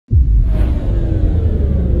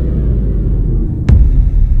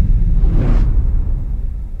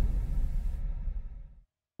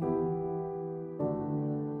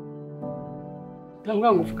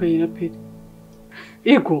wambwa ngo ufukanye na Peri.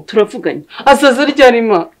 Ego turavuganye. Azaza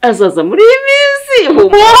ryarima. Azaza muri iyi minsi.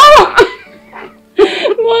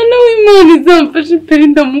 Mwana w'Imana izamfashe Peri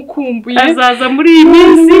ndamukumbuye. Azaza muri iyi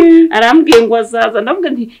minsi arambwiye ngo azaza ndavuga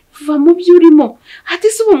nti va mu byo urimo. Ati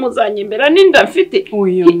se ubu muzanyembera ninda mfite.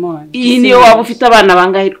 Oya Mana. Iyi niyo waba ufite abana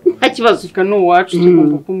bangahe nta kibazo. Kano wacu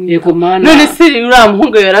tugomba kumwita. Yego Mana. None se uriya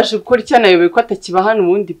muhungu yaraje gukora icyo nayobewe ko atakiba hano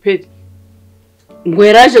ubundi Peri. Ngo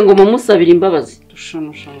yaraje ngo mumusabire imbabazi.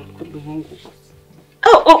 Dushano ko duhungu.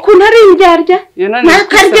 Ukuntu ari indyarya.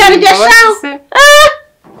 Nakaryarya shaho.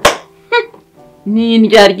 Ni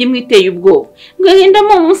indyarya imwe iteye ubwoba. Ngo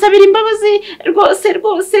hindamo musabire imbabazi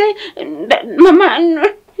rwose mama.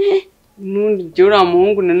 Nundi byo uriya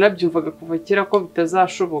muhungu nanabyumvaga kuva kera ko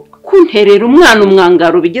bitazashoboka. Kunterera umwana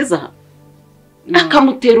umwangaro bigeze aha.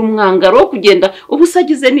 Akamutera umwangaro wo kugenda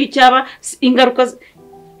ubusagize n'icyaba ingaruka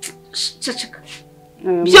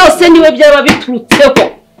byose niwe byaba biturutseho.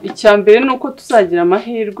 Icyambere nuko tuzagira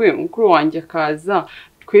amahirwe mukuru wanjye akaza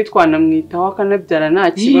twe twanamwitaho akanabyara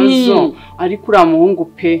nta kibazo ariko uriya muhungu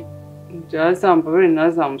pe byazambabare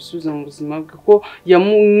nazamusubiza mu buzima bwe ko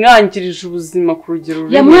yamwangirije ubuzima ku rugero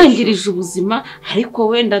ruri. Yamwangirije ubuzima ariko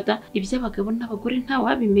wenda da iby'abagabo n'abagore nta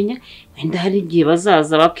wabimenya wenda hari igihe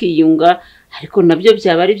bazaza bakiyunga ariko nabyo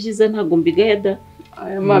byaba ari byiza ntago mbigaye da.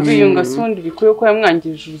 Aya mabiyunga sondi bikuye ko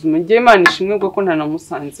yamwangirije ubuzima ngiye Imana ishimwe bwo ko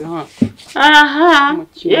ntanamusanze ha. Aha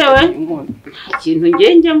yewe ikintu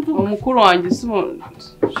ngenge mvuga umukuru wanjye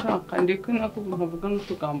shaka ndeke nako bavuga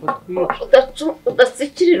n'utugambo twica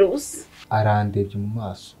udasikirira ubusa. Arandebye mu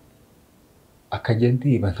maso akajya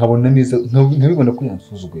ndiba nkabona neza nkabibona ko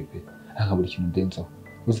yansuzuguye pe nkabura ikintu ndenzaho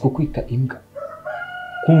uziko kwita imbwa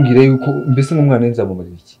kumbwira yuko mbese n'umwana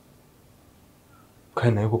nzamumarira iki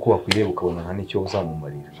kandi nayo kuko wakwireba ukabona nta nicyo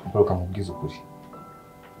uzamumarira mboroka nkubwiza ukuri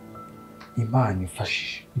Imana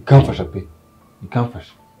ifashije ikamfasha pe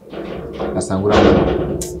ikamfasha nasanga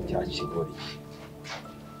uramubona cyakigori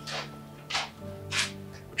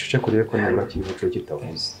ucece kurebe ko nabura kivuco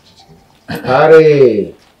kitavuze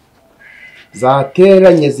Hare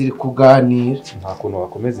zateranye ziri kuganira nta kuntu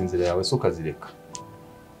wakomeza inzira yawe so ukazireka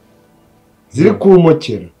ziri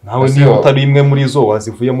kumokera nawe niyo utari imwe muri zo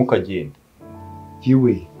wazivuyemo ukagenda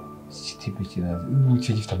yiwe kitipe kiraza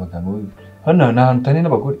ubuke gifite amagambo hano na hantu tane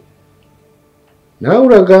n'abagore nawe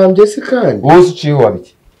uragambye se kandi wose uciye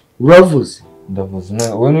wabiki uravuze ndavuze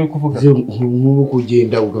wowe nuri kuvuga nk'ubu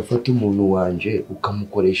kugenda ugafata umuntu wanje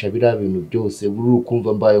ukamukoresha biriya bintu byose buri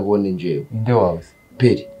ukumva mbayeho njewe inde wawe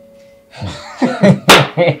Peri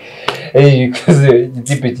kaze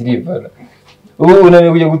kitipe kirivana ubu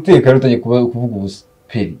unaniwe kujya guteka rutagiye kuvuga ubusa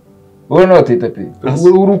Peri wowe nawe utita Peri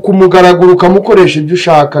uri kumugaragura ukamukoresha ibyo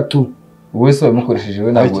ushaka tu wese wamukoresheje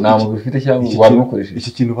we ntabwo ntabwo bifite cyangwa wamukoresheje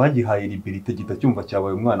iki kintu bagihaye liberite gita cyumva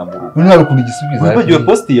cyabaye umwana mu rugo nta rukundo gisubiza wibagiwe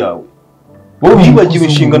post yawe wowe wibagiwe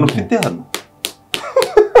inshingano ufite hano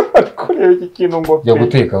kureba iki kintu ngo jya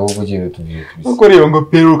guteka ahubwo ugende tubiye uko rero ngo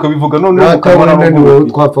Peri ukabivuga none ukabona n'uwo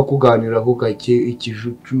twapfa kuganiraho gake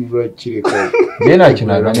ikijucura kireka njye nta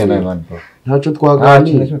kintu naganira nawe mani bro ntacyo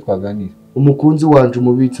twaganira umukunzi wanje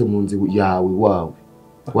umubitse mu nzi yawe wawe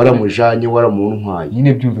waramujanye waramuntwaye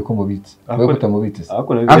nyine byumve ko mubitse wewe kutamubitse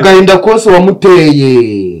agahinda kose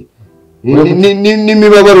wamuteye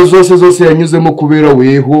n'imibabaro zose yanyuzemo kubera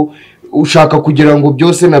weho ushaka kugira ngo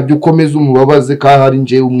byose nabyo ukomeze umubabaze ka hari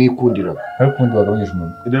nje umwikundira ariko ndi bagabanyije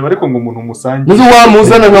umuntu reba ariko ngo umuntu umusangiye muzi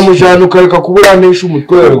wamuzana nkamujana ukareka kuburanisha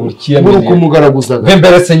umutwe buri kumugaraguzaga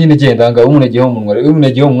vemberetse nyine genda nga umunegeho umunwa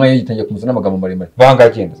umunegeho umwanya yitangiye kumuzana amagambo maremare vanga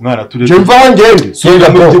agenda mwana je mva ngende singa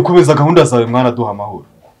byo kubeza gahunda zawe mwana duha amahoro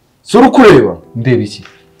sura kureba ndeba iki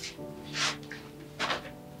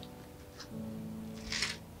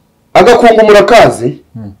agakungu murakaze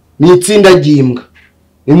ni itsinda ry'imbwa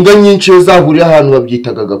imbwa nyinshi zahuriye ahantu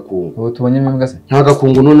babyitaga gakungu ubu tubonyemo imbwa se nta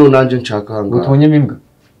gakungu none nanje nshaka hanga ubu tubonyemo imbwa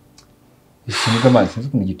ishinga amazi sinzi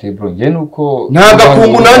ukuntu giteye bro njye nuko nta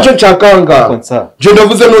gakungu nanje nshaka hanga je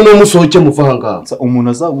ndavuze none umusohoke muva hanga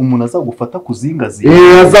umuntu azagufata kuzingazi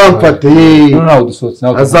azamfate naho dusohotse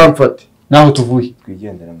naho azamfate naho tuvuye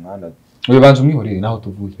twigendera mwana uyu banze umwihorere naho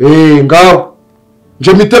tuvuye ngaho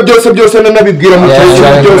je mita byose nanabibwira mu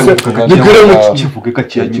cyaro byose nibwire mu kivuge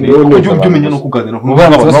kaciya nyine ujye umenya no kuganira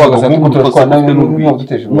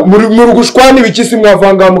muri gushwana ibikisi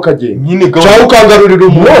mwavanga mukagenda nyine cyangwa ukangarurira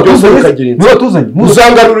umuntu byose ukagira niba tuzanye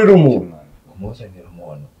muzangarurira umuntu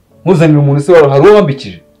muzanira umuntu se hari uwo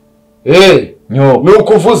wambikije nyo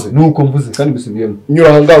nuko uvuze nuko mvuze kandi bisubiyemo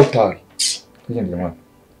nyura hanga utahe tugende mwana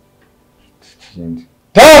tugende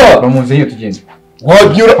tawa bamunze iyo tugende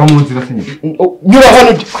wanyura bamunze gasenye nyura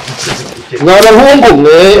hano mwana hungu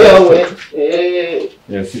mwewe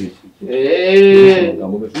yasiri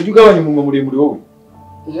ujye ugabanya umunwa muremure wowe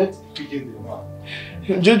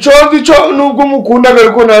nje nubwo mukundaga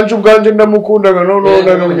ariko nanje ubwanje ndamukundaga none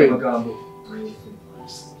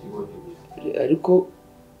ariko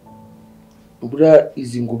bura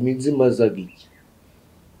izi ngumi nzimazaga iki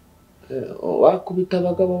wakubita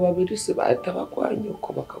abagabo babiri se bahita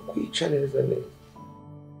bakwanyuko bakakwica neza neza.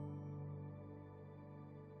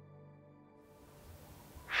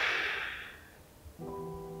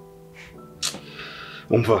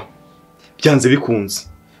 Umva byanze bikunze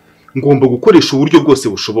ngomba gukoresha uburyo bwose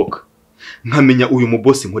bushoboka nkamenya uyu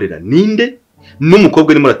mubosi nkorera ninde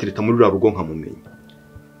n'umukobwa arimo aratereta muri rugo nkamumenya.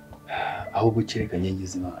 Aho gukereka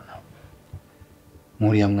nyengiza Imana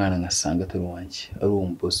muriya mwana ngasanga atari wanjye ari uwo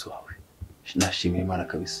mubosi wawe nashimira Imana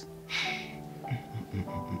kabisa.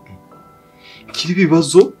 Kiri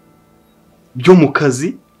bibazo byo mu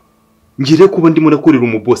kazi ngire kuba ndimo nakorera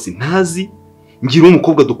umubosi ntazi ngira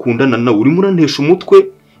umukobwa dukundana nawe urimo urantesha umutwe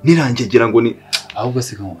nirangegera ngo ni ahubwo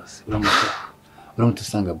se kamubaze uramuta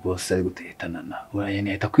usanga boss ari gutetana na urayene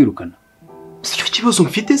ahita kwirukana. Sicyo kibazo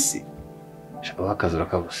mfite se shaka akazi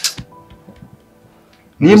urakabusa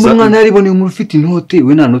nimba umwana yariboneye umuntu ufite inote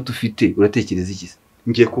we nta note ufite uratekereza iki?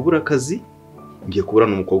 Ngiye kubura akazi ngiye kubura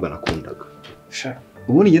n'umukobwa nakundaga.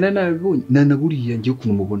 Ubundi njye nabibonye nanaburiye ngiye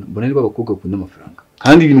kunumubona mbona ari babakobwa bakunda amafaranga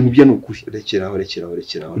kandi ibintu nkubya no ukuri. Rekeraho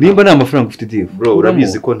nimba nta mafaranga ufite Dave bro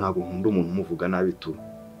urabizi ko ntabwo nkunda umuntu umuvuga nabi tu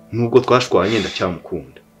nubwo twashwanye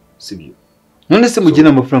ndacyamukunda sibyo. None se mugena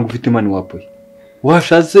amafaranga ufite mani wapoye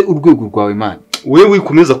washatse urwego rwawe mani wewe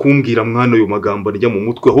wikomeza kumbwira mwana uyu magambo arya mu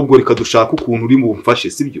mutwe ahubwo reka dushaka ukuntu uri mumfashe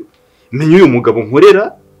sibyo. Menya uyu mugabo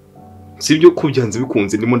nkorera sibyo ko byanze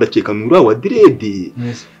bikunze ndimo ndakeka nura wa direde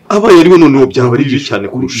abaye ariwe none byaba ari byo cyane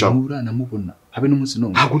kurushaho. Namubona habe n'umunsi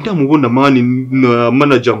none ntabwo ndamubona mani na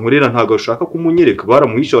manager nkorera ntabwo ashaka kumunyereka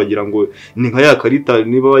baramuhisha bagira ngo ni nka ya karita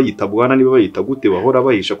niba bayita bwana niba bayita gute bahora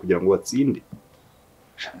bahisha kugira ngo batsinde.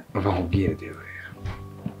 Bakubwire rero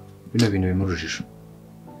bino bintu bimurujisho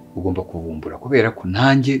ugomba kuvumbura kubera ko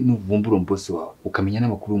nanjye nuvumbura umbosi wawe ukamenya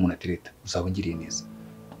n'amakuru y'umuntu atereta uzaba ngiriye neza.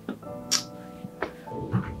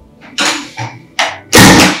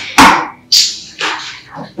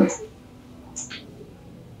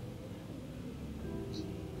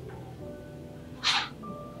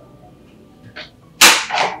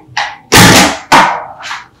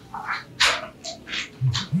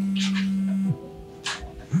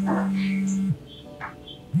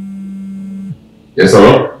 Yes,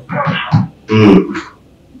 hello?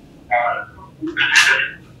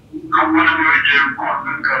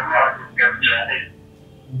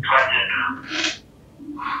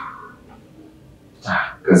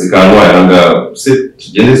 Kazi kangu yanga se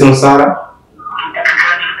tugende se Sara?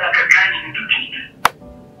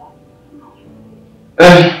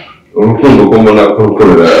 Urukundo ko mbona ko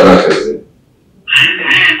rukorera arakazi.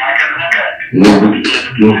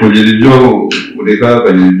 Nukugira ibyo ureka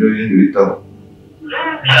akagira ibyo bindi bitaho.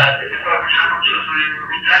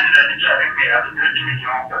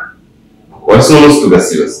 Wasi umunsi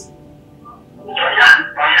tugasibasa.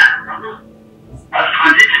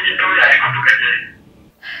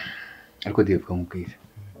 Ariko Dave kamubwira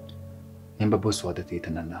nimba boss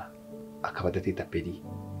wadatetana na akaba adateta peri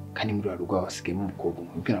kandi muri rugo abasigayemo umukobwa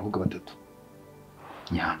umwe n'abakobwa batatu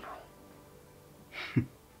Nyambo.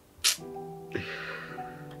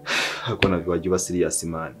 Hako nabiwaje ba serious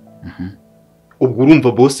man. Ubwo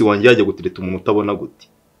urumva boss wanjye yajya gutereta umuntu utabona gute?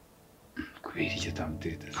 Kubera icyo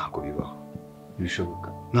tamutereta ntabwo bibaho.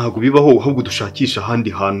 Bishoboka. Ntabwo bibaho ahubwo dushakisha ahandi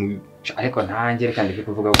hantu. Ariko ntange reka ndi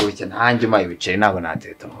kuvuga gutya ntange maye bicaye ntabwo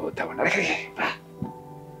natereta utabona.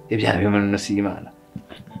 Ibyana bimana si Imana.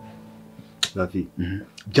 David.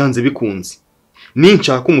 Byanze bikunze.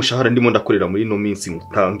 Ninshaka umushahara ndimo ndakorera muri no minsi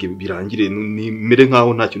ngutange birangire nimere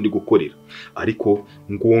nkaho ntacyo ndi gukorera. Ariko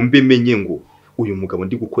ngombe menye ngo uyu mugabo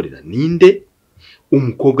ndi gukorera ninde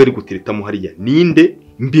umukobwa ari guteretamo hariya ninde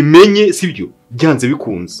mbimenye sibyo byanze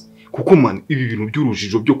bikunze kuko man ibi bintu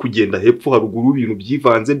by'urujijo byo kugenda hepfo haruguru ibintu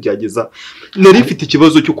byivanze byageza nari ifite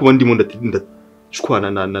ikibazo cyo kuba ndimo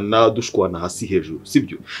ndashwana na dushwana hasi hejuru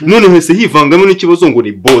sibyo none hese hivangamo n'ikibazo ngo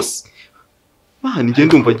ni boss man ngiye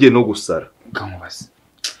ndumva agiye no gusara kamubaza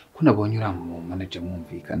ko nabonye uramu manager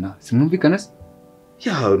mwumvikana simwumvikana se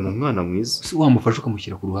ya ni umwana mwiza si wamufasha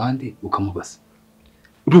ukamushyira ku ruhande ukamubaza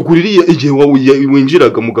ruguririye igihe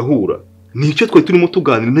winjiraga mu gahura nicyo twari turimo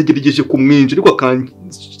tuganira nagerageje kumwinjira ariko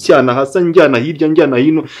akancyana hasa njyana hirya njyana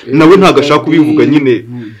hino nawe ntagashaka kubivuga nyine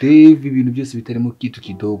Dave ibintu byose bitarimo kitu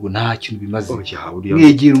kidogo nta kintu bimaze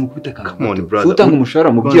mwegera umukubita kandi utanga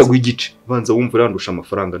umushahara mu byiya gw'igice banza wumva urandusha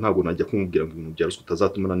amafaranga ntabwo najya kumubwira ngo ibintu bya ruswa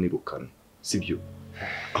utazatuma nanirukana sibyo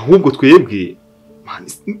ahubwo twebwe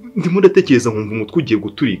ndimo ndatekereza nkumva umutwe ugiye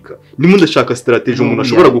guturika, ndimo ndashaka strategy umuntu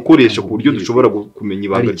ashobora gukoresha ku buryo dushobora kumenya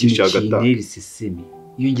ibanga ry'ishagata.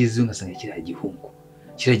 Iyo ngezeyo ngasanga kiriya gihungu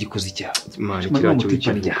kiragikoze icyaha Imana kiriya cyo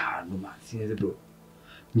cy'ikijya ahantu sinzi bro.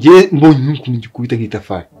 Nge mbonye ukuntu gikubita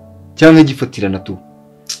nk'itafari cyangwa gifatirana tu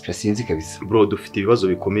sinzi kabisa bro. Dufite ibibazo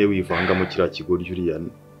bikomeye wivanga mu kiriya kigoryi uriya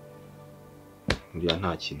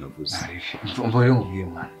nta kintu avuze. Mva rero nkubwiye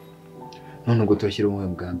mwana, none ubwo turashyira umuhe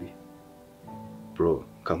mugambi bro,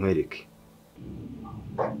 kankwereke.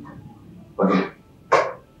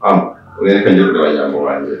 Ureka njye kureba nyambo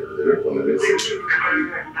wanjye rero ukuntu bese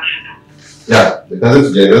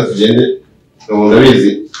reka tugende ubu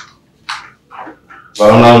ndabizi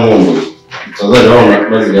nta nkumbuye bazajya babona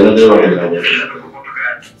bazigana rero bakagira ngo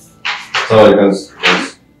sawa reka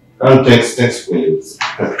kandi thanks kunyibutsa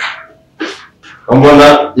mbona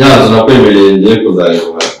yazo nakwemereye ngiye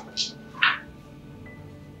kuzayobora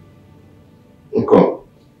uko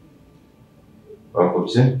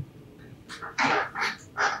bakubye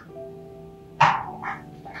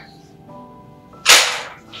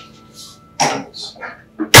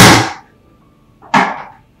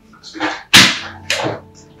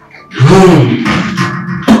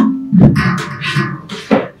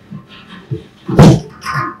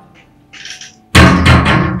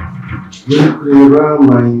kureba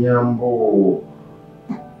manyambo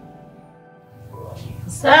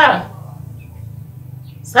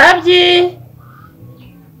sabyi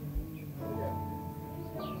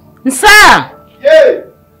nsa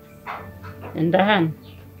ndahano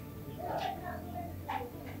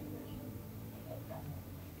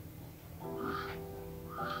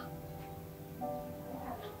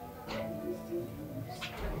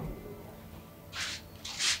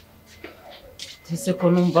ese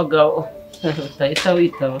ko numvaga utahita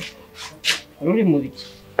witaba uri mu biki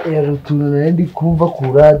yarutunana ndi kumva ku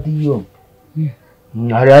radio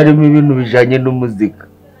harimo ibintu bijanye n'umuzika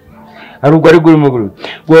hari ubwo ari gurimo guru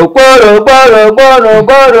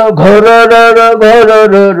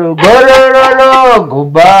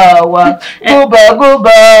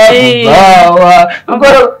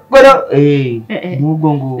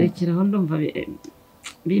rekeraho ndumva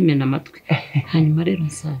bimena amatwi. Hanyuma rero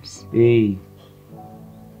nsabye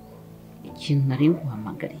ikintu nari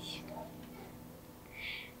nguhamagariye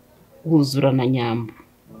wuzura na Nyambo,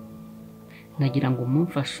 nagira ngo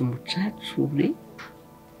mumfashe umucacure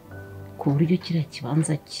ku buryo kiriya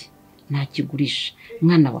kibanza cye ntakigurisha.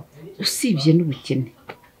 Mwana wa usibye n'ubukene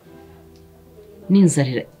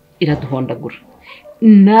n'inzara iraduhondagura.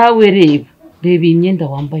 Nawe reba imyenda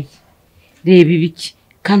wambaye, reba ibiki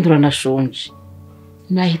kandi uranashonje.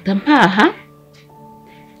 Nahita mpaha,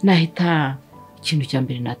 nahita ikintu cya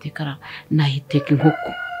mbere nateka nahiteka inkoko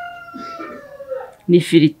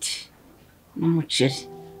n'ifiriti n'umuceri,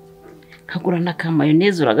 kagura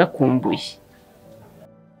n'akamayoneze uragakumbuye.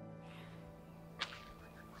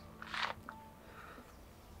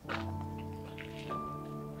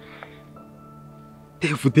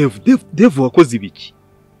 Devu wakoze ibiki?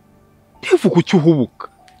 Devu kuki uhubuka?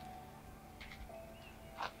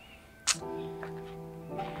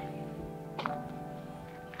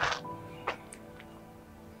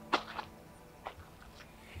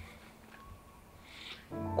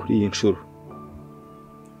 Kuri iyi nshuro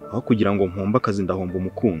aho kugira ngo mpombe akazi ndahomba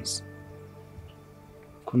umukunzi,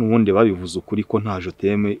 ko n'ubundi babivuze ukuri ko nta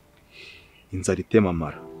joteme inzara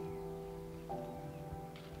itemamara.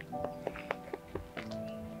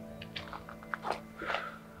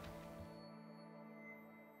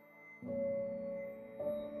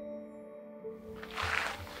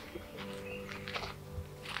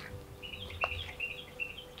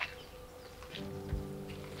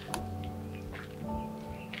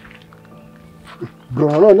 Bro,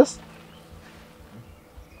 none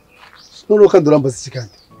none ukadurambaza iki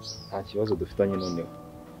kandi? Nta kibazo dufitanye noneho.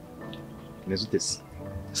 Neza utese?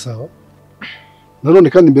 Sawa. None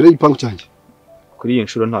kandi imbere y'igipangu cyanjye. Kuri iyi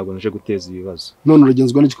nshuro ntabwo nje guteza ibibazo. None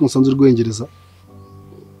uragenzwa n'iki kunsanze rwengereza?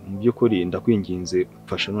 Mu by'ukuri ndakwinginze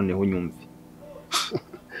mfasha noneho nyumve.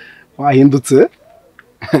 Wahindutse?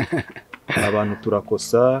 Abantu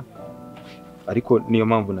turakosa, ariko niyo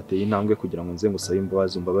mpamvu nateye intambwe kugira ngo nze ngusabe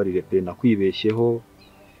imbabazi, umbabarire pe, nakwibeshyeho,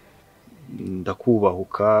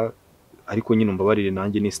 ndakubahuka, ariko nyine umbabarire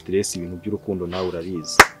nanjye ni stress, ibintu by'urukundo nawe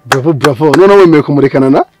urabizi. Bravo, none wemeye kumurekana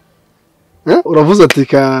na? Uravuze ati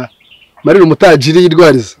ka Marira umutajiri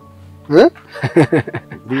yirwariza.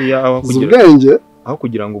 Aho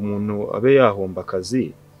kugira ngo umuntu abe yahomba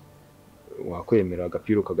akazi, wakwemera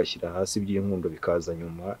agapira ukagashyira hasi by'inkundo bikaza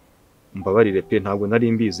nyuma. Umbabarire pe, ntabwo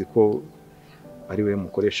nari mbizi ko ari we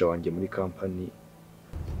mukoresha wanjye muri company.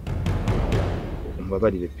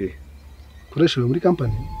 Umbabarire pe. Koreshewe muri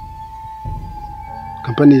company.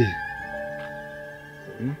 Company.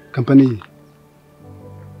 Company.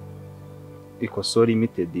 Ikoso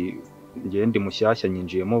limited ngiye ndi mushyashya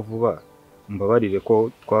nyinjiyemo vuba mbabarire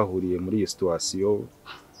ko twahuriye muri iyi situation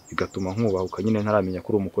bigatuma nkubahuka nyine ntaramenya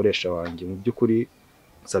kuri umukoresha wanjye mu by'ukuri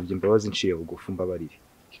nsabye imbabazi nciye bugufu mbabarire.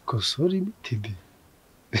 Ikoso limited.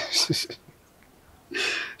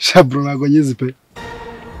 Shabro ntago nyizi pe.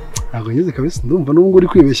 Ntago nyizi kabisa ndumva n'ubwo uri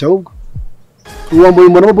kwibeshya ahubwo. Uwambaye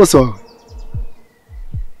umuntu wa boss wawe.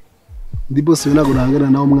 Ndi boss we ntago nahangana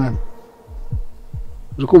nawe mwana.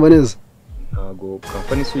 Uri kumva neza? Ntago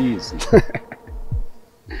company suyizi.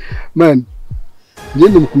 Man,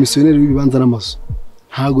 ngende mu komisiyoneri w'ibibanza n'amaso.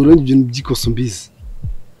 Ntago rero ibintu by'ikoso mbizi.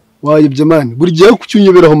 Wayibye man, buri gihe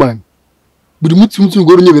kucyunyoberaho man. Buri munsi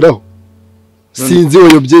ngo unyoberaho. Sinzi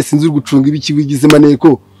wayobye sinzi uri gucunga ibiki wigize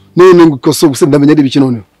maneko. None ngo ikoso gusa ndamenya ari ibiki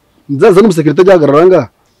none. Nzaza n'umusekretari ajagarara nga.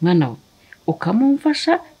 Mwana we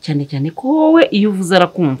ukamumfasha cyane cyane ko wowe iyo uvuze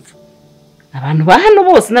arakumva. Abantu ba hano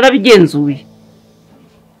bose narabigenzuye.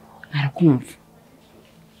 Arakumva.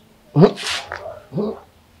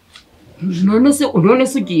 None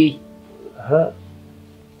se ugiye.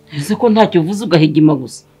 Ese ko ntacyo uvuze ugahigima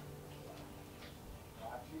gusa.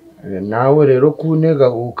 Nawe rero kuntega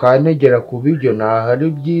ukantegera ku biryo ntahari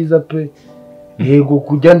byiza pe. Yego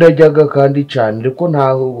kujya ndajyaga kandi cyane ariko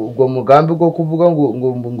ntaho ubwo mugambi bwo kuvuga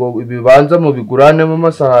ngo ibibanza mu biguranemo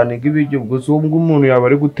amasahani g'ibiryo gusa ubwo umuntu yaba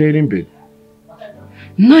ari gutera imbere.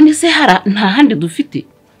 None se nta handi dufite.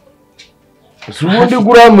 Ubundi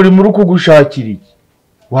gura muri kugushakira iki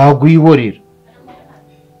wagwihorera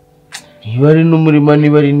niba ari n'umurima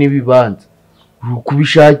niba ari n'ibibanza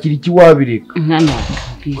kubishakira iki wabireka. Mwana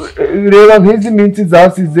reba nk'izi minsi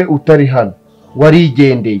zasize utari hano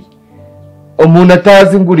warigendeye umuntu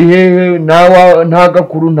atazi ngo uri hehe nawe nta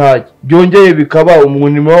gakuru ntacyo byongeye bikaba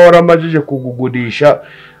umuntu waramajije kugugurisha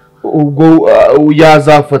ubwo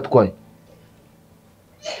yazafatwa.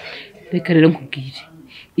 Reka rero nkubwire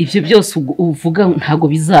ibyo byose uvuga ntago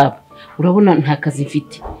bizaba. Urabona nta kazi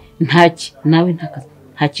mfite ntaki nawe nta kazi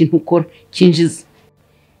nta kintu ukora kinjiza.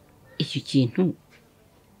 Icyo kintu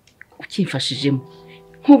ukimfashijemo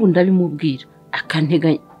nk'ubu ndabimubwira akantega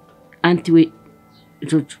anti we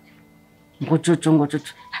Jojo ngo Jojo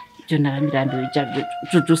byo naramirambiwe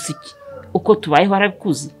Jojo siki uko tubayeho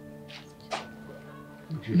arabikuze.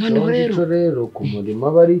 Noneho rero ku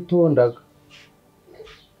murima baritondaga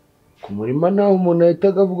ku murima naho umuntu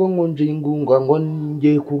ahitaga avuga ngo nje ingunga ngo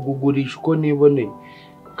ngiye kugugurisha uko niboneye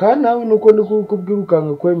kandi nawe nuko ndi kukubwira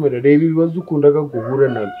ukanga kwemera. Reba ibibazo ukundaga guhura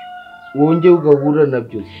nabyo wongeye ugahura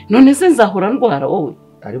nabyo. None se nzahura ndwara wowe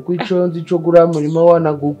ariko icyo nzi cyo gura murima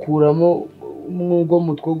wanagukuramo umwugo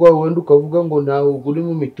mutwe gwawe wenda ukavuga ngo ntawe uguri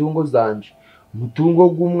mu mitungo zanje umutungo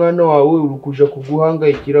gw'umwana wawe uri kuja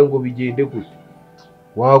kuguhangayikira ngo bigende gute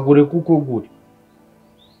wagure kuko guri.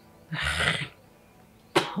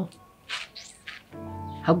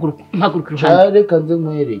 Haguruka iruhande. Reka nze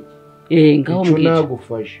nkwereke. Ngaho mbwira. Icyo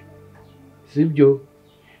nagufasha sibyo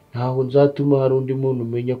ntaho nzatuma hari undi muntu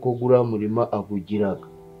umenya ko gura murima agugiraga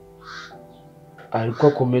ariko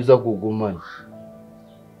akomeza kugumana.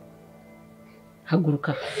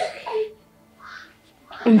 Haguruka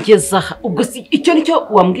ngeza ubwo icyo nicyo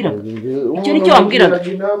wambwira. Icyo nicyo wambwira.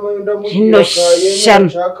 Hino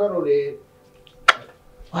shano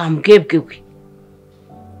wambwebwe we.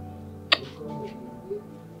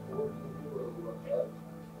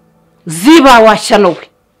 Ziba washano we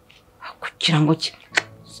kugira ngo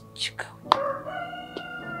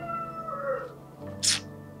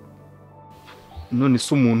none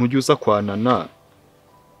se umuntu ujya uza kwanana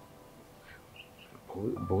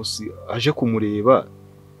boss aje kumureba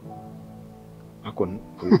ako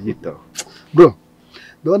kubyitaho. Bro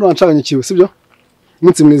ndabona wancanyikiwe sibyo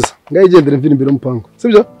umunsi mwiza ngaye igendere mvira imbere umupango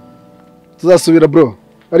sibyo tuzasubira bro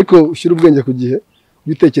ariko ushyira ubwenge ku gihe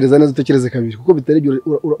bitekereza neza utekereze kabiri kuko bitari ibyo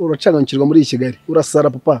uracanganyikirwa muri Kigali urasara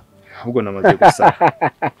papa. Ahubwo namaze gusara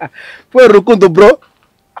Kwa rukundo bro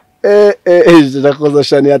jakoza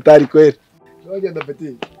shani atari kweli wagenda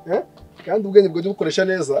petit kandi ubwenge bwo gukoresha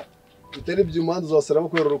neza bitari ibyo umuhanda uzasaramo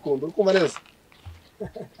kubera urukundo ukumva neza.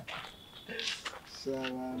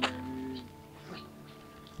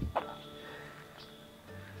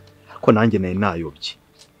 ko nanjye nayobye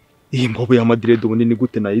iyi mbobo ya Madrid ubundi ni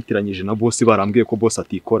gute nayitiranyije na boss barambwiye ko boss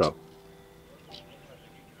atikoraho.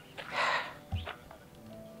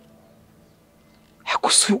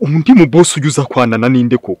 Gusa undi mu boss ujuza kwanana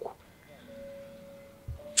ninde koko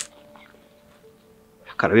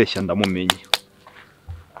akarabeshya ndamumenye.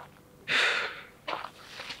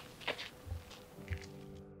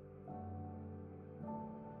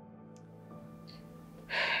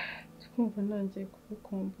 kumva nangiye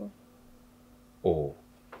kugukumbura.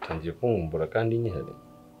 Utangiye kunkumbura kandi nyihari.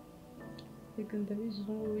 Reka ndabizi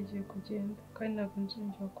ubu ugiye kugenda kandi ntabwo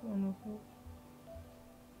nzongera kubona vuba.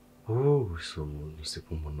 So nise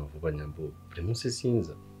kumbona vuba Nyambo buri munsi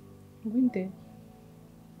sinza. Ngwinde.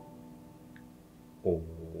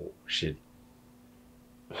 Shit.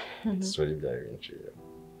 Sorry byawe binshira.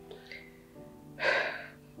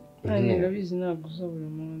 Ndabizi ntabwo uza buri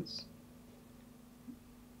munsi.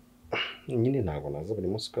 Nyine ntabwo naza buri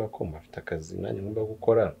munsi kubera ko mfite akazi nanjye ngomba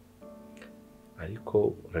gukora. Ariko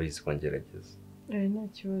urabizi ko ngerageza. Nta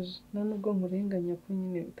kibazo. Nta nubwo nkurenganya ko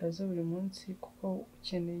nyine utaza buri munsi kuko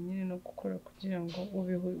ukeneye nyine no gukora kugira ngo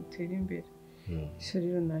ubeho utere imbere. Ese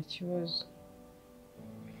rero nta kibazo.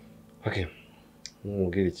 Okay.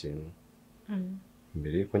 Mbwira ikintu.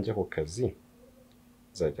 Mbere yuko njya ku kazi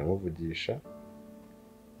nzajya nkuvugisha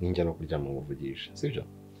ninjya no kuryama nkuvugisha sibyo?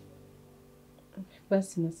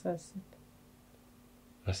 Basi na saa sita.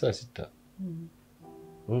 Na saa sita?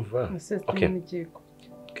 Umva? Na saa sita n'igiye kurya.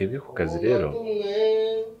 Twebwe ku kazi rero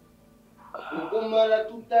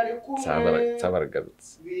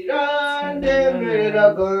Sabaragarutse.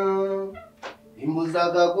 Birandemereraga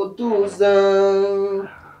imbuzaga gutuza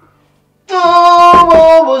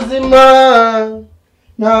ubuzima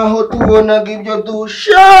ntaho tubonaga ibyo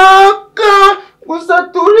dushaka gusa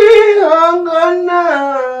turihangana.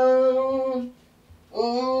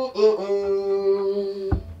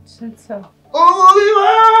 Ubu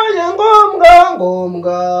bibaye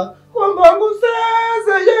ngombwa ngomba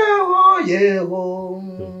guseza yeho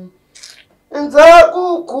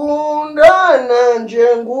nzagukunda nanje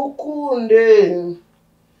ngukunde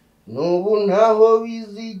nubu ntaho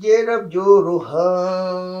bizigera byoroha.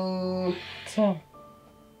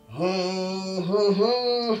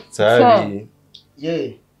 Sabi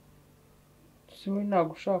siwe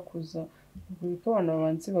ntabwo ushaka kuza ngo abantu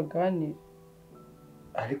babanze baganire.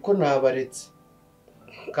 Ariko nabaretse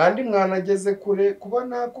kandi mwanageze kure kuba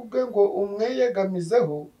nakubwe ngo umwe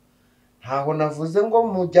yegamizeho. Ntaho navuze ngo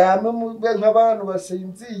mujyame mube nk'abantu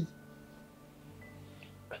basinziye.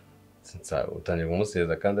 Utangiye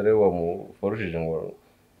kumuseza kandi ari we wamuforushije ngo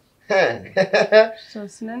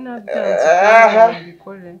sinanabyanze kandi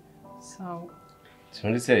mbikore. Sawa.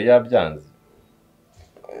 Sinundi se yabyanze.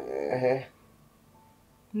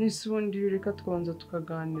 Nisi ubundi reka twanza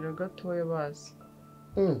tukaganira gatoya bazi.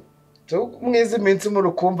 Mwize iminsi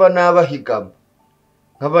murukumva n'abahigama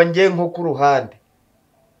nkaba ngiye nko ku ruhande.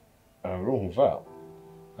 Urumva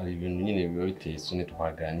hari ibintu nyine biba biteye isoni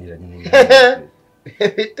twaganira nyine.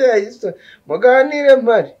 Biteye isoni muganire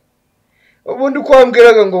mpari. Ubundi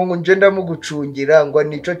kwambwiraga ngo nje ndamugucungira ngo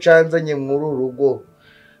nico canzanye muri urugo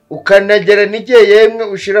ukanagera n'igihe yemwe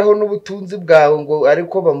ushiraho n'ubutunzi bwawe ngo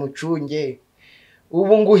ariko bamucunge.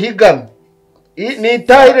 Ubu nguhigame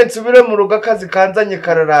nitahire nsubire mu rugo akazi kanzanye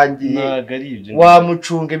kararangiye.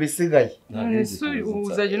 Wamucunge bisigaye.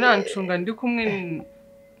 Uzajya unancunga ndi kumwe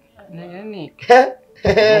na Yannick.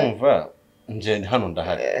 Umva nje hano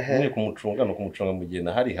ndahari. Ni kumucunga no kumucunga mu gihe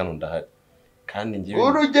nahari hano ndahari. Kandi ngiye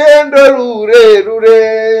urugendo rurerure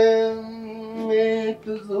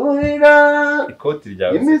tuzuhira ikoti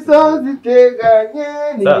ryawe imisozi iteganye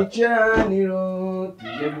n'igicaniro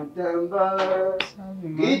tujye gutamba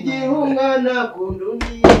igihe umwana akunda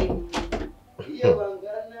undi iyo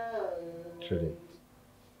bangana.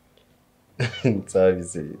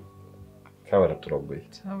 Nsabize kabara turagoye.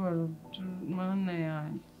 Kabara mana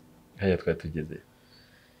yanjye. Haya twari tugeze.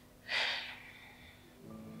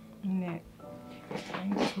 Ne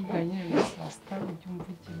tuganye na saa sita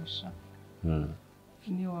ubyumvugisha.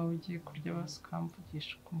 Niyo waba ugiye kurya basi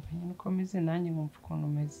ukamvugisha ukumva nyine uko meze nanjye nkumva ukuntu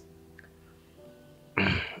umeze.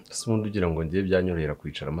 Ese ubundi ugira ngo ngiye byanyorohera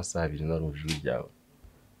kwicara amasaha 2 narumva ijwi ryawe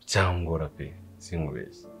cyangora pe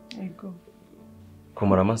sinkubeshye. Yego.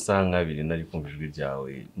 Kumara amasaha 2 nari kumva ijwi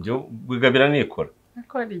ryawe njye bigabira nikora.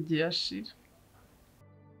 Ariko hari igihe ashira.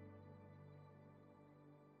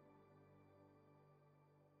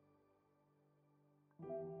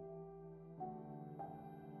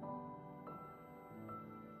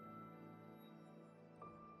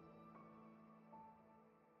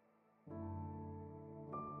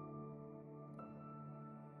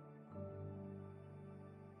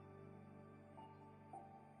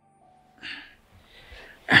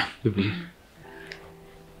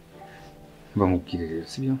 Bamubwire rero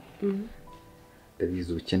sibyo?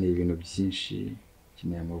 Ndabizi ukeneye ibintu byinshi,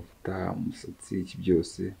 ukeneye amavuta, umusatsi, iki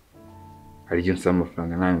byose. Hari igihe nsaba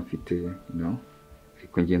amafaranga nawe mfite,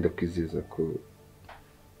 ariko ngenda kwizeza ko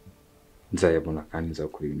nzayabona kandi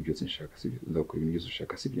nzakora ibintu byose nshaka sibyo? Nzakora ibintu byose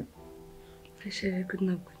ushaka sibyo? Ariko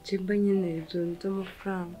ntabwo njemba nyine ibyo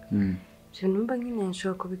by'amafaranga. ibyo numva nkeneye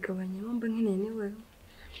nshobora kubigabanya numva nkeneye ni wewe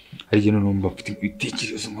hari igihe numva mfite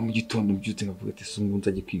ibitekerezo nka mu gitondo mbyutse nkavuga ati sungu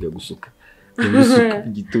nzajya kwiga gusuka gusuka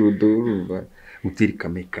mu gitondo urumva gutereka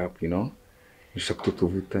make up you know ushaka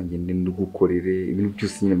tutuvuta ngende ndugukorere ibintu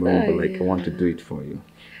byose nyine mba like I want to do it for you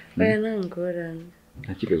oya nangorana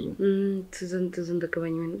nta kibazo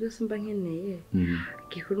tuzondagabanya ibintu byose mba nkeneye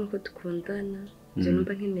gikuru nuko dukundana ibyo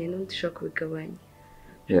numva nkeneye n'undi ushobora kubigabanya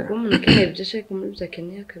kuko umuntu akeneye ibyo ashaka muri byo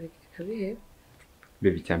akeneye akabiheba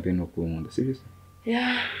bebe icyambere ni ukunda sibyo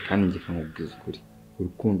kandi njye kamubwiza ukuri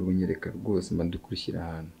urukundo ubunyereka rwose mba ndi kurushyira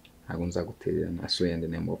ahantu ntabwo nzagutererana asoya and the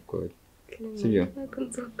name of God sibyo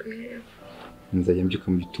nzajya mbyuka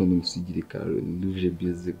mu gitondo musigire karo nduje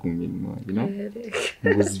bize ku minwa you know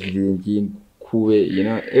nguzi ibirenge kube you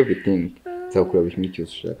know everything nzakora buri kimwe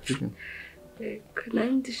cyose ushaka sibyo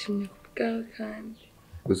kandi ndishimye kubwawe kandi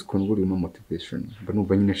gusa ukuntu uri mu motivation mba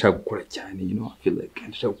numva nyine nshaka gukora cyane you know I feel like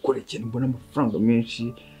nshaka gukora cyane mbona amafaranga menshi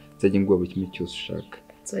nzajya nguha buri kimwe cyose ushaka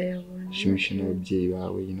shimisha n'ababyeyi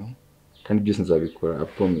bawe you know kandi byose nzabikora I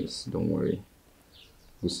promise don't worry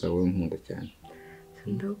gusa wowe nkunda cyane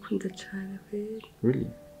ndakunda cyane really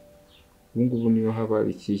ubu ngubu niyo haba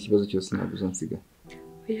iki kibazo cyose ntabwo uzansiga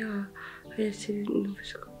oya kiri numva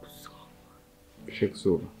shaka gusoma shaka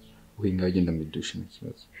gusoma uhinga agenda mu dushe nta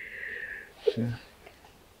kibazo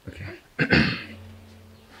okay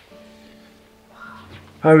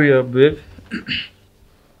hurry up babe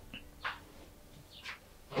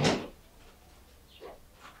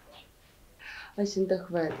ashinda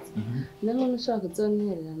kubaza nanone ushaka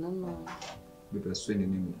kuzontererana none But that's when the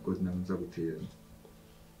name of God now is okay.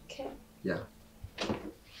 Yeah.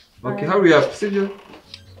 Okay, hurry up, Silvio.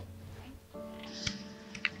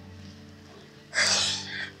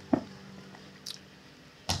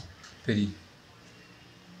 Peri,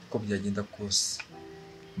 uko byagenda kose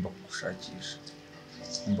mba kugushakisha.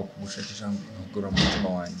 Mba kugushakisha nkagura umutima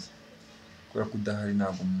wanjye. Kubera ko udahari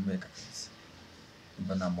ntabwo mpumeka kabisa.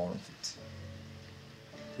 Mba nta mahoro mfite.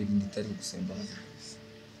 Peri nditari gusemba kabisa.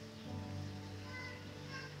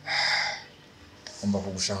 Ngomba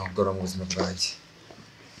kugushaka kugarura mu buzima bwanjye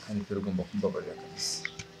kandi pera ugomba kumbabarira kabisa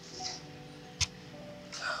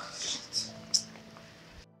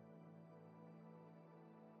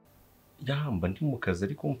mba ndi mu kazi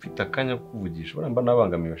ariko mfite akanya ko kuvugisha buriya mba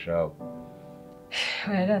nabangamiye shawe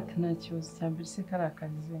oya rata nta kibazo cya mbere se kari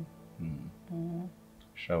akazi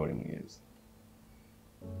shawe uri mwiza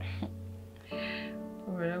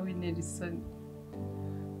ubera wintera isoni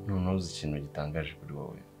noneho uzi ikintu gitangaje kuri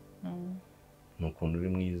wowe nukuntu uri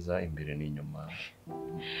mwiza imbere n'inyuma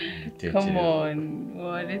come on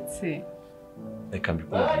waretse reka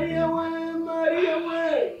mbikubwire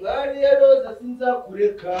Maria Rosa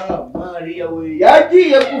sinzakureka Maria we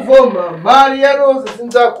yagiye kuvoma Maria Rosa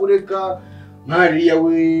sinzakureka Maria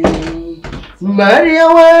we Maria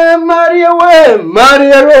we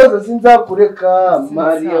Maria Rosa sinzakureka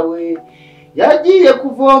Maria we yagiye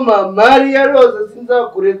kuvoma Maria Rosa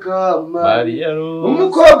sinzakureka Maria Rosa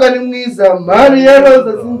umukobwa ni mwiza Maria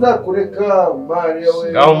Rosa sinzakureka Maria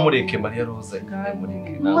we ngaho mureke Maria Rosa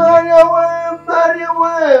mureke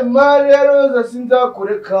Maria Rosa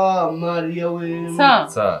sinzakureka Maria we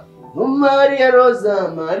sa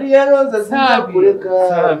Maria Rosa sinzakureka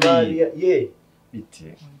Maria ye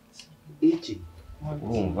biti iki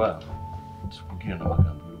urumva tukubwira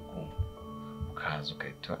n'amagambo y'urukundo ukaza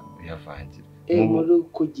ukahita uyavangira muri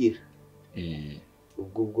kugira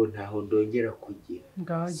ubwo ntaho ndongera kugira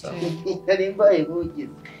ari mbaye nkugize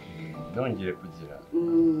ndongere kugira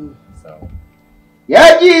sawa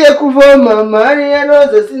yagiye kuvoma Maria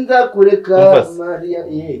Rosa sinzakureka Maria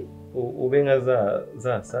ye ube nka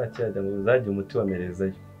za sake ajya ngo uzajye umuti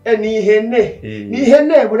wamerezayo ni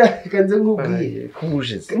ihene burakanze nkubwiye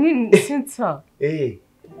kubuje se sinsa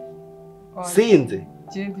sinze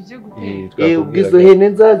genda ujye guteka ubwizo hene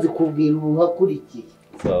nzazikubwira ubu hakurikiye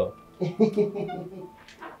sawa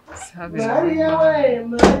Maria we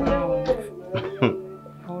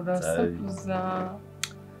urasakuza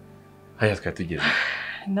haya twatugeze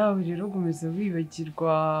nawe rero ugomeza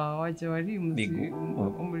wibagirwa wajya wari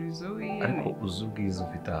umurizo w'ihene ariko uzi ubwiza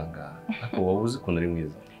ufite ahangaha ariko wowe uzi ukuntu uri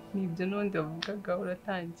mwiza nibyo n'ubundi wavugaga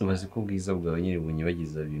uratangiye ubazi ko ubwiza bwawe nyine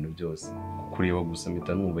bunyibagiza ibintu byose kureba gusa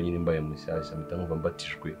mpita numva nyine mbaye mushyashya mpita numva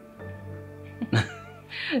mbatijwe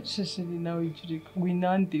shashari nawe ujye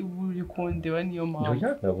winande ubu uri kundeba niyo mpamvu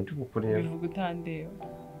ntabwo ndi kukureba bivuga utandeba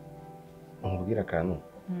nkubwira akantu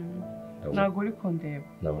ntabwo uri kundeba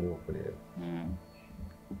ntabwo ndi kukureba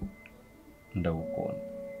ndagukunda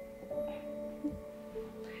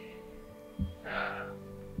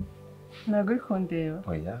ntabwo uri kundeba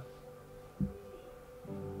oya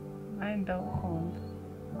nawe ndagukunda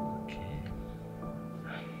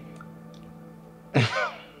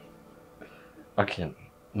Okay,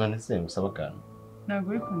 none se musaba akantu? Ntabwo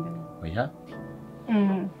uri kundeba. Oya?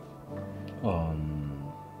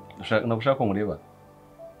 Nagushaka ko nkureba?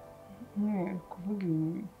 Kuvuga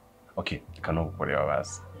ibi. Okay, reka no gukorera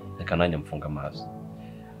basi. Reka nanjye mfunga amaso.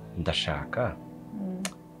 Ndashaka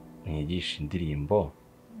mwigisha indirimbo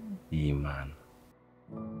y'Imana.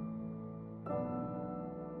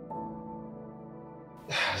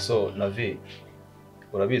 So Navi,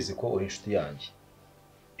 urabizi ko uri inshuti yanjye.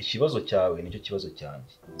 Ikibazo cyawe nicyo kibazo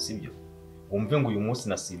cyanjye, sibyo? Wumve ngo uyu munsi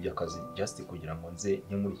nasibye akazi just kugira ngo nze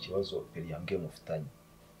nkemure ikibazo peri yambwiye mufitanye.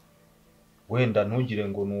 Wenda ntugire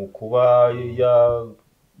ngo nukuba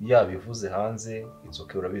yabivuze hanze,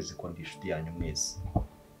 itsoke urabizi ko ndi inshuti yanyu mwese.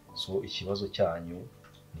 So ikibazo cyanyu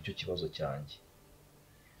nicyo kibazo cyanjye.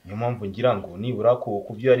 Niyo mpamvu ngira ngo nibura ko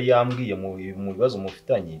kubyo yari yambwiye mu bibazo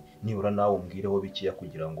mufitanye, nibura nawe umbwireho bikiya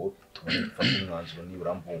kugira ngo tubone gufata umwanzuro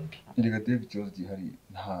nibura mbunge. Reka David ikibazo gihari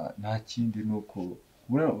nta kindi nuko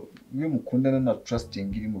we mukundana na trusting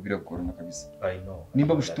iri mu biragorana kabisa. I know.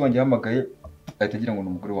 Nimba mushiti wanjye yahamagaye ahita agira ngo ni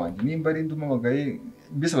umugore wanjye. Nimba ari ndumamagaye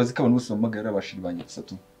mbese bazi ko abantu bose bamagaye abashiri banjye gusa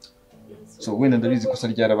tu. So wenda ndabizi ko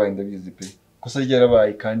sari ryarabaye ndabizi pe. Kosa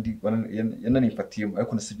ryarabaye kandi yananifatiyemo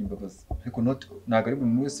ariko nasibye imbabazi. Ariko ntago ari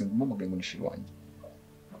buri wese ngumamagaye ngo nishiri wanjye.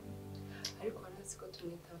 Ariko nasi ko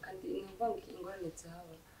tumwitaba kandi nimvanga ingorane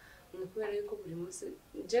zaba. Nukubera yuko buri munsi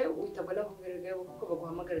je witabwa n'abagwerega kuko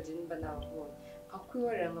baguhamagara je nimba nababonye.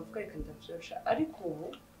 Akwihorera ngavuga reka ndavyosha ariko ubu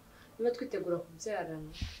niba twitegura kubyarana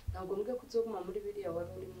ntabwo mbwe kuzoguma muri biriya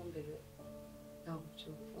wari urimo mbere ntabwo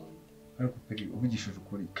byokunda. Ariko peri uvugishije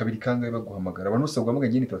ukuri kabiri kangahe baguhamagara abantu bose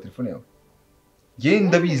baguhamagaye ngene telefone yawe.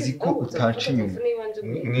 Genda bizi ko utanca inyuma.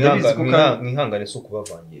 Mwihangane so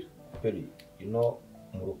kubavangira. Peri, mu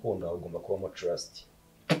rukundo ugomba kubamo trust.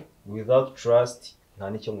 Without trust nta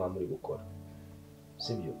nicyo mwamuri gukora.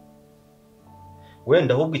 Sibyo?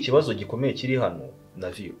 Wenda ahubwo ikibazo gikomeye kiri hano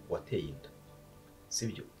Navi wateye inda.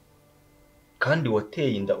 Sibyo? Kandi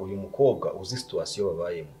wateye inda uyu mukobwa uzi situation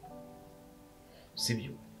babayemo.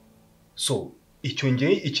 Sibyo? So icyo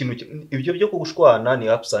ngeye ikintu ibyo byo kugushwana ni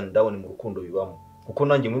ups and down mu rukundo bibamo kuko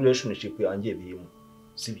nanjye muri relationship yanjye birimo.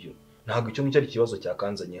 Sibyo? Ntabwo icyo ngicyo ari ikibazo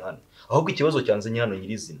cyakanzanye hano. Ahubwo ikibazo cyanzanye hano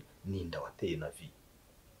nyirizina ni inda wateye Navi.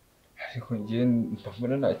 Ariko ngiye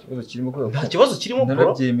mbona nta kibazo kirimo ko nta kibazo kirimo bro.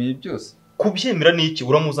 Narabyemeye byose. Kubyemera ni iki?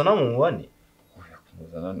 Uramuzana mu mubane? Oya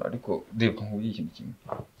kumuzana ariko debwa nkubiye ikintu kimwe.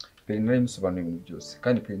 Peri narayimusobanuye ibintu byose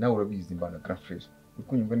kandi peri nawe urabizi imbana grand frère.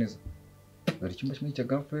 Uko nyumva neza. Bari cyumba kimwe cya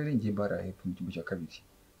grand frère ngiye mbara hepfo mu cyumba cya kabiri.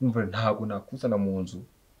 Numva ntago nakuzana mu nzu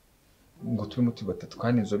ngo turi muti batatu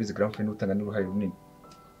kandi inzu abizi grand frère n'utanga n'uruhare runini.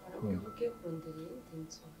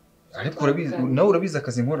 Ariko urabizi nawe urabizi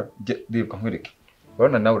akazi nkora. Debwa nkwereke.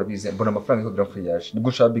 Bana nawe urabizi mbona amafaranga yo grand frère yaje.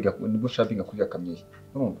 Nibwo shopping kuri akamye.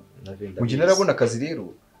 Urumva? Mugihe narabona akazi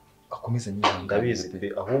rero akomeza nyine ndabizi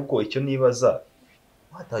pe ahubwo icyo nibaza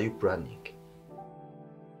what are you planning?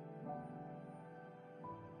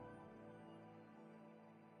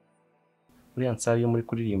 Uriya nsabi yo muri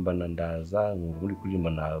kuririmbana ndaza muri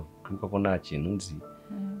kuririmbana kwibuka ko nta kintu nzi.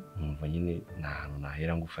 Numva nyine nta hantu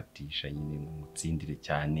nahera ngufatisha nyine mutsindire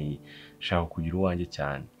cyane shaka kugira uwanjye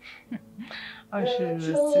cyane.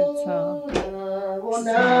 Ashije setsa.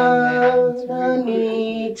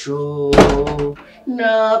 Nico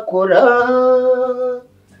nakora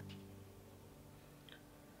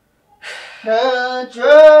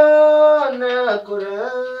naco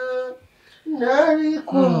nakora nari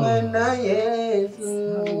kumwe na Yesu.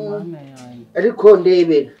 Ariko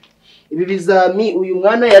ndebera ibi bizami uyu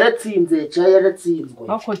mwana yaratsinze cyangwa yaratsinzwe.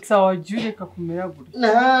 Ako tsawajureka kumera guri.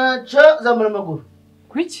 Naco zamura amaguru.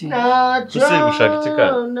 Kwiki? Kuse gushaka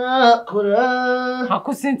ikika. Nakora.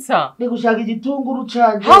 Hako sensa. Ni gushaka igitunguru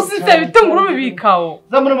cyane. Hako sensa ibitunguru bibikawo.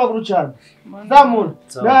 Zamura amaguru cyane. Zamura.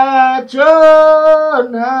 Naco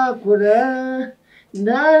nakora.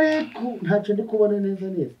 Ntacyo ndi kubona neza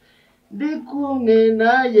neza. Ndi kumwe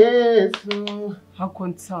na Yesu. Hako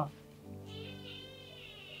nsa.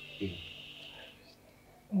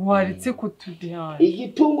 Waretse kutudihana.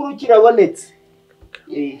 Igitunguru kirabonetse.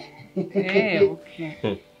 Okay.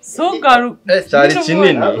 Sugaru. Cyari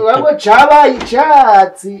kinini. Wabo cabaye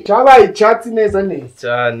icyatsi neza neza.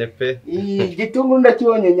 Cyane pe. Igitunguru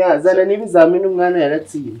ndakibonye nyazana n'ibizamini umwana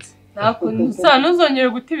yaratsinze. Nako nsa nuzongere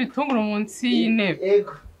guta ibitunguru munsi y'intebe.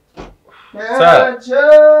 Ego.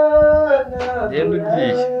 Yenda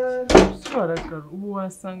ugiye. Suragaru ubu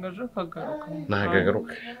wasanga aje akagaruka.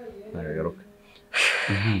 Nagagaruka.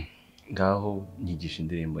 Ngaho nyigisha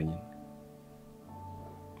indirimbo nyine.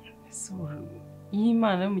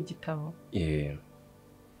 Y'Imana yo mu gitabo.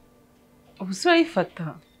 Ubu se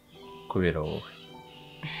urayifata? Kubera wowe.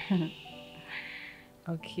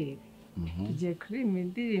 Okay. tugiye kuririmba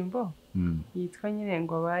indirimbo yitwa nyine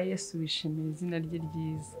ngo aba Yesu bishimira izina rye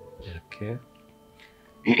ryiza.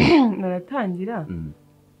 Naratangira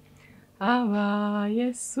aba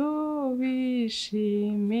Yesu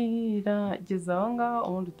bishimira, geza aho ngaho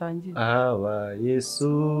ubundi utangire. Aba Yesu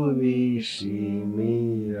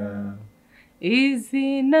bishimira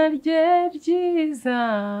izina rye ryiza,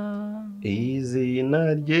 izina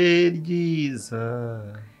rye ryiza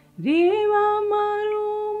ribamara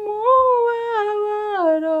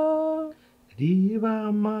umubabaro,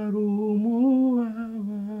 ribamara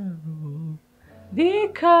umubabaro,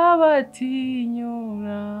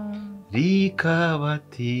 rikabatinyura,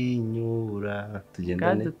 rikabatinyura.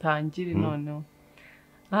 Tugendane dutangire noneho.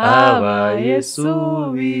 aba Yesu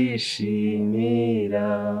bishimira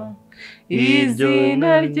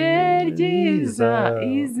izina rye ryiza,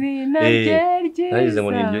 izina rye ryiza. Nagize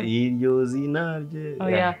ngo nibyo iryo zina rye.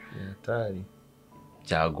 Oya, atari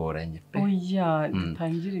byagoranye pe. Oya,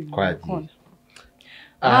 dutangire ibyo.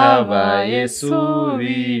 Aba Yesu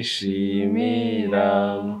bishimira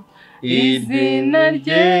izina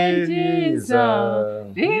rye ryiza,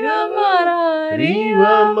 ribamara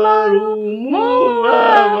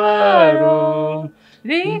umubabaro,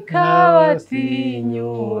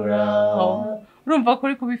 rikabatinyura. Urumva ko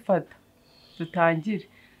uri kubifata? Dutangire.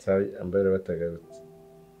 Ambara batagarutse.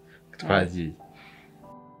 Twagiye.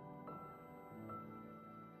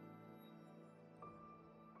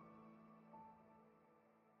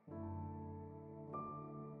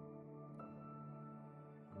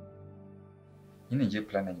 nyine ngiye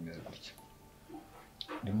plan nyimeze gutya.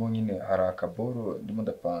 Ndimo nyine hari akaboro ndimo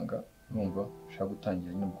ndapanga, numva nshaka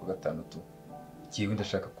gutangira nyine mu gatanu tu. Kiwe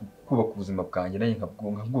ndashaka kubaka ubuzima bwanjye nanjye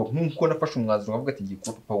nkabwonga nkuko nafashe umwanzuro nkavuga ati ngiye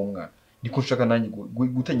kuba papa w'umwana. Niko nshaka nanjye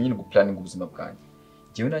gutangira nyine guplaninga ubuzima bwanjye.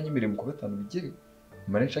 Kiwe nanjye mbere mu gatanu bigere.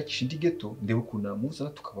 Mara nshakisha indi geto ndebe kuna musa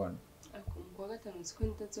tukabana. Ariko mu gatanu siko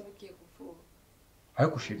ntazobagiye kuvuga.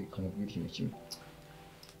 Ariko shiri kamubwira ikintu kimwe.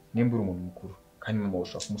 Nimba uri umuntu mukuru kandi mama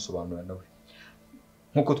ushaka kumusobanurira nawe.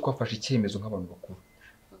 Nkuko twafashe icyemezo nk'abantu bakuru.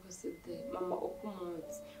 Bagosede mama uko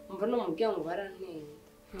umunsi umva no mubwiye ngo baranteye.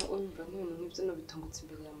 Urumva n'ibintu nk'ibyo no bitungutse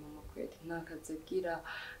imbere ya mama kwete ntakazagira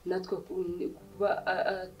natwe kuba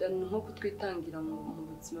nko kutwitangira mu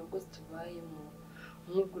buzima bwose tubayemo.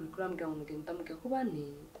 Nk'ubwo uri kurambwira ngo ngenda mubwiye ko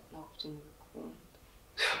banteye naho byo nibikunda.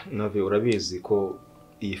 Nave urabizi ko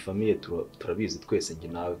iyi famille turabizi twese nge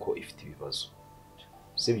nawe ko ifite ibibazo.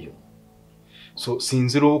 Sibyo? So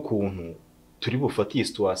sinziro ukuntu turi bufate iyi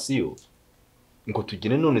situation ngo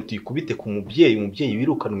tugene none tuyikubite ku umubyeyi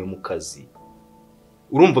wirukanwe mu kazi.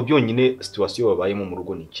 Urumva byonyine situation babayemo mu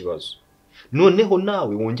rugo ni ikibazo. Noneho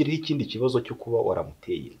nawe wongereho ikindi kibazo cyo kuba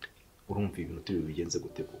waramuteye inda. Urumva ibintu turi bigenze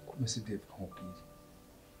gute koko? Mese Dave nkubwire.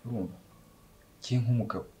 Urumva? Kiye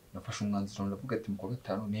nk'umugabo nafashe umwanzuro ndavuga ati mu kwa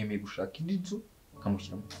gatanu nemeye gushaka indi nzu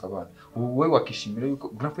nkamushyira mu kabana. Ubu wowe wakishimira yuko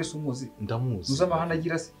Grandfesse umuzi? Ndamuzi. Uza amahana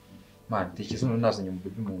agira se? Man, tekezo no nazanye mu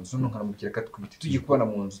bebe mu nzu nkaramubwira ka twite tugiye kubana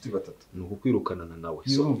mu nzu turi batatu. Nuko kwirukanana nawe.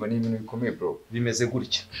 So urumva ni ibintu bikomeye bro. Bimeze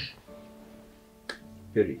gutya.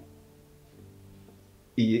 Peri.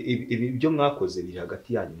 Ibi byo mwakoze biri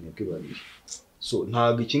hagati yanyu mwebwe babiri. So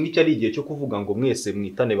ntago iki ngiki ari igihe cyo kuvuga ngo mwese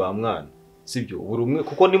mwitane ba mwana. Sibyo? Buri umwe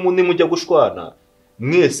kuko ni mujya gushwana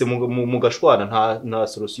mwese mugashwana nta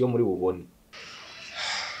solution muri bubone.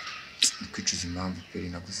 Kwicuza impamvu Peri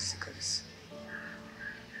nagusize kabisa.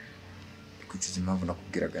 Kwicuza impamvu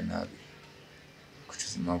nakubwiraga nabi.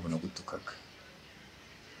 Kwicuza impamvu nagutukaga.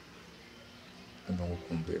 Ndumva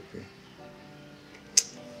ngukumbuye pe.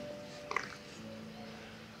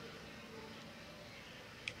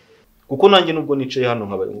 Kuko nanjye nubwo nicaye hano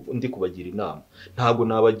ndi kubagira inama, ntago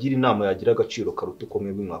nabagira inama yagira agaciro karuta uko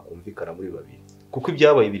mwebwe mwakumvikana muri babiri. Kuko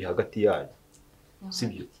ibyabaye biri hagati yanyu.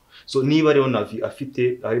 Sibyo? So niba rero Navi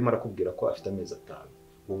afite arimo arakubwira ko afite amezi 5,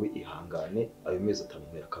 wowe ihangane ayo mezi 5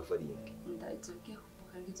 mu yakavaringe. Ndazobwiye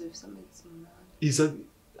kuvuga ngizo bifite amezi 8. Iza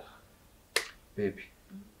Baby,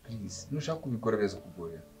 please, nushaka kubikora beza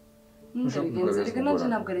kugorera. Ndabigenza reka nanje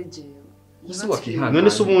ntabwo ari jewe. Ese wakihangana. None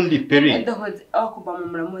se ubundi Peri. Ndahoze akuba mu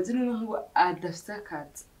muramuzi n'ubu adafite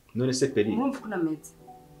akazi. None se Peri. Urumva ko nameze.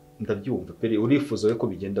 Ndabyumva Peri, urifuza we ko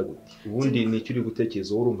bigenda gute? Ubundi ni icyo uri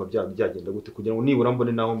gutekereza urumva byagenda gute kugira ngo nibura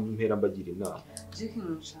mbone naho mpera mbagira inama. Jiki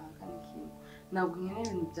nshaka niki. Ntabwo nkeneye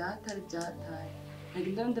ibintu byatari.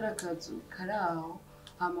 Nagenda ndara akazu karaho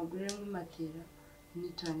amagurira mu matera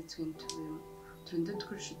n'itani twintubemo. Turinde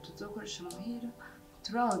dukoresha tuzokoresha muhira.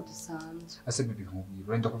 Turaho dusanzwe. Ase bibi nkubwira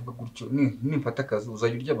urenda kuvuga gutyo nimfata akazi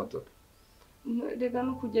uzajya urya amatora. Rega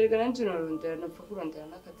no kugerega nanje narondera napfa kurondera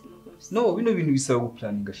n'akazi nubwo bise. No, bino bintu bisaba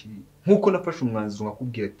guplaninga shiri. Nkuko nafashe umwanzuro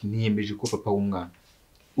ngakubwira ati niyemeje ko papa w'umwana.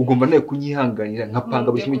 ugomba nawe kunyihanganira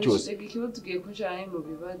nkapanga buri kimwe cyose. Ikibazo tugiye kujana mu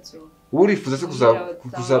bibazo. Ubu urifuza se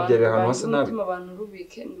kuzabyarira ahantu hasa nabi? Abantu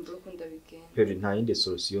rubike nibwo kunda bigenda. Peri nta yindi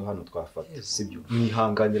solution hano twafata, sibyo?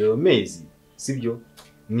 Mwihanganira ayo mezi, sibyo?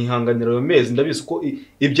 Mwihanganira ayo mezi ndabizi ko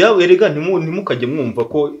ibyawe erega ntimukajye mwumva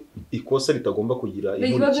ko ikosa litagomba kugira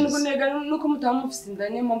ikibazo nuko nega nuko mutamufise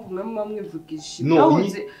indani mpamvu mwe mwivugisha.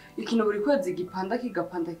 Nahoze ikintu buri kwezi gipanda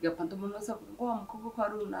kigapanda umuntu wese ngo wa mukobwa kwa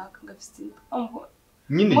runaka ngafise inda.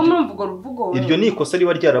 Nyine iryo ni ikosa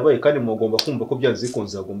riba ryarabaye kandi mugomba kumva ko byanze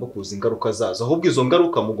bikunze agomba kuza ingaruka zazo. Ahubwo izo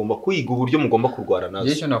ngaruka mugomba kwiga uburyo mugomba kurwara nazo.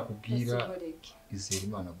 Yecho nakubwira izera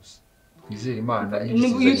Imana gusa. Twizera Imana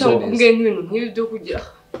n'ibyo nk'ibintu nk'ibi byo kugira.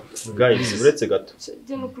 Guys, uretse gato.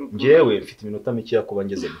 Ngewe mfite iminota mike ya kuba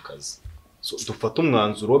ngeze mu kazi. So dufata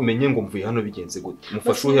umwanzuro menye ngo mvuye hano bigenze gute.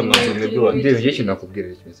 Mufashe uhe mwanzuro mwebwe wa. Ndebe yecho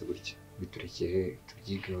nakubwira kimeze gutya. Biturekeye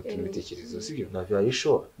tubyigeho tunabitekerezo sibyo? Navyo are you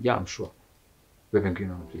sure? Yeah, I'm sure. Bebe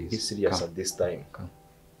ngwino please. Be serious at this time.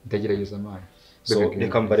 Ndagerageza amani. So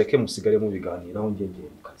reka mbareke musigare mu biganiraho ngengeye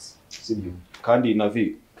mu kazi. Sibyo? Kandi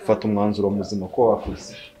navi fata umwanzuro muzima ko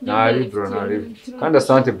wakuze. Nari bro, nari. Kandi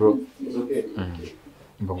asante bro. Okay.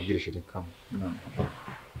 Mba kugirisha reka.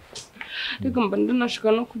 Reka mba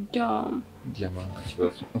ndashaka no kuryama. Ndyama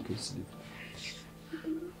kibazo. Okay, sleep.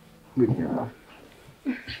 Good girl.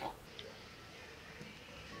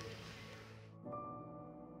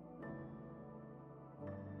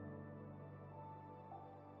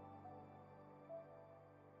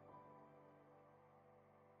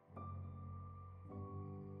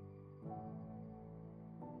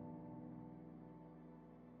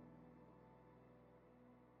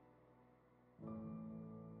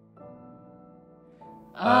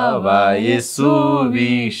 Aba Yesu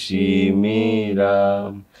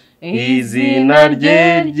bishimira izina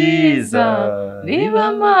rye ryiza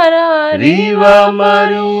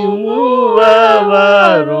ribamara umubabaro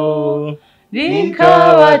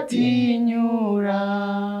rikabatinyura.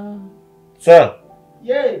 Sa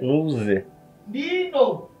nuze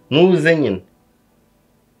nuze nyine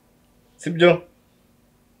sibyo?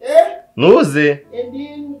 Nuze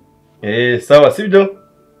sawa sibyo?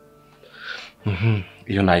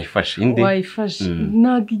 Iyo nayifashe indi wayifashe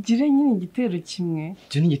ntago igira nyine igitero kimwe.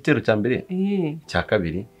 Cyo ni igitero cya mbere cya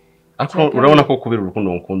kabiri. Ariko urabona ko kubera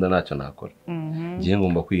urukundo ngukunda ntacyo nakora. Ngiye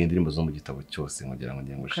ngomba kwiga indirimbo zo mu gitabo cyose nkugira ngo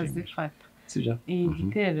ngiye ngushimire. Sibyo? Iyi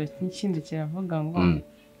gitero n'ikindi kiravuga ngo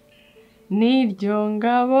niryo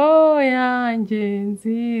ngabo yanjye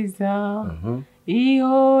nziza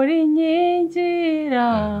ihora inkingira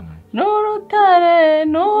n'urutare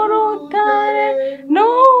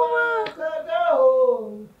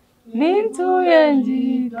n'inzu yanjye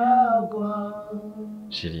iragwa.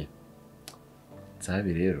 Shiri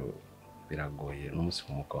nsabi rero biragoye n'umunsi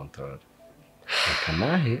kumukontorora. Reka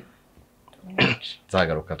nahe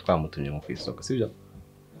nzagaruka twamutumye nko ku isoko sibyo?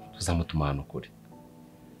 Tuzamutuma hano kuri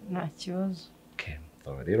nta kibazo. Okay,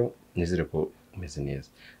 rero nizere ko umeze neza.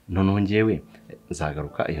 Noneho ngewe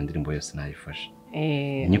nzagaruka iyo ndirimbo yose nayifashe.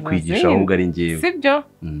 Nyikwigisha ahubwo ari ngewe sibyo?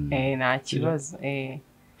 Nta kibazo.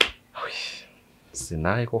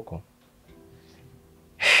 Sinahe koko.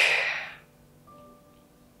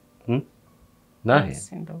 Nahe?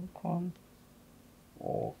 Ndagukunda.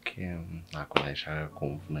 Okay, nako nashaka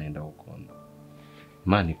kumva nahe ndagukunda.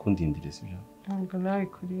 Imana ikundindire sibyo? Ntabwo nawe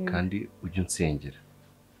kuri. Kandi ujye unsengera.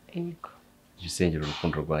 Yego. Ujye usengera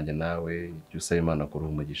urukundo rwanjye nawe, ujye usaba Imana ko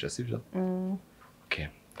umugisha sibyo? Okay,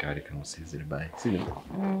 kare kamusezere bye. Sibyo?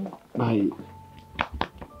 Bye.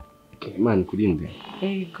 Okay, Imana ikurinde.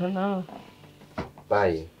 Yego nawe.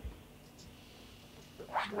 Bye.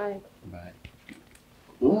 Bye. Bye.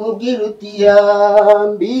 Umubwira uti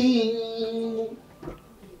yambi.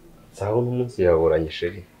 Sawa n'umunsi yaburanye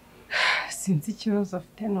sheri. Sinzi ikibazo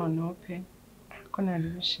afite noneho pe. Ko nari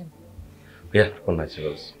bishimye. Oya, ko nta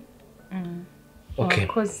kibazo. Okay.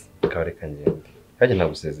 Kare kangende. Kaje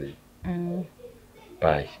nagusezeye.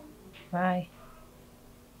 Bye. Bye.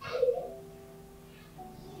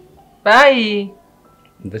 Bye.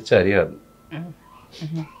 Ndacyari hano.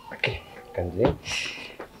 Okay, kangende.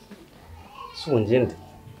 Ngende.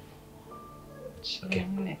 Okay.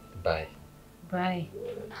 Bye. Bye.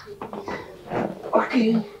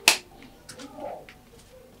 Okay.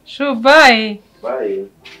 Sure, bye. Bye.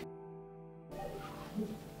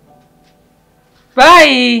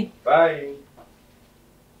 Bye. Bye.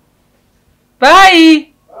 Bye.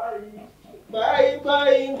 Bye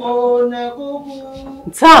bye ngona gugu.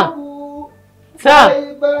 Nsa.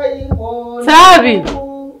 Bye bye ngona. Sabi.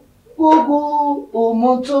 Gugu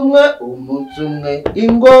umutumwe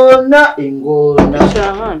ingona.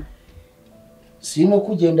 Shahan. Sino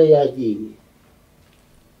kugenda yagiye.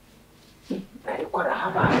 ariko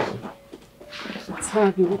arahabaye.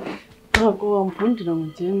 Nsabi ntabwo wamvundira ngo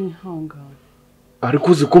ngiye nihangane.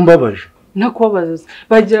 Ariko uzi ko mbabaje. Nakubabaza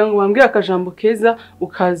bagira ngo bambwire akajambo keza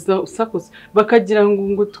ukaza usakuza, bakagira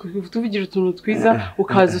ngo tuvugire utuntu twiza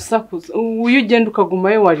ukaza usakuza. Uyu ugenda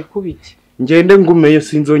ukagumayo wari kubiki? Ngende ngumeyo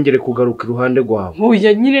sinzongere kugaruka iruhande rwawe.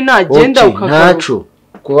 Uya nyine nagenda ukagaruka. Ntaco.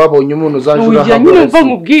 Ko wabonye umuntu uzaje urahabara. Uya nyine mva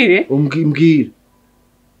nkubwire. Umbwire.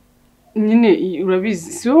 Nyine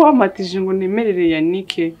urabizi si wowe wamatije ngo nemerere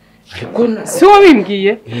Yanike. Ariko si wowe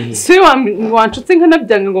bimbwiye. Si wanshutse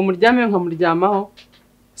nkanabyanga ngo muryame nkamuryamaho.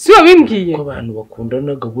 Si wabimbwiye ko abantu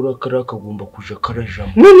bakundana gabura karakagomba kuja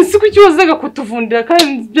karajamo. None si kuki wazaga kutuvundira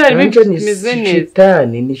kandi byari bimeze neza.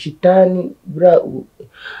 Ni shitani bra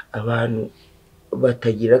abantu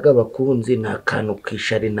batagiraga abakunzi nta kantu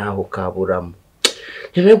kishari naho kaburamo.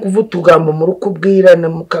 Nyine kuvutugambo muri kubwirana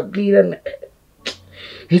mukabwirana.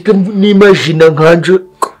 Hita nimagine nkanje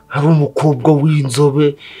hari umukobwa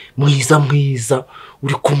w'inzobe mwiza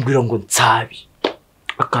uri kumbwira ngo Nsabi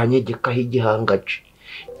akanyegeka higihangaje.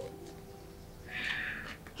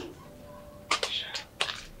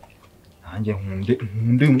 Nanjye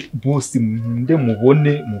nkunde boss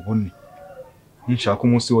mubone nshaka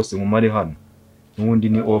umunsi wose mumare hano n'ubundi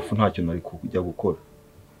ni off ntacyo nari kujya gukora.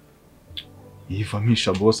 Yiva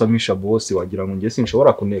misha boss wagira ngo ngiye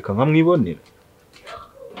sinshobora kuneka nkamwibonera.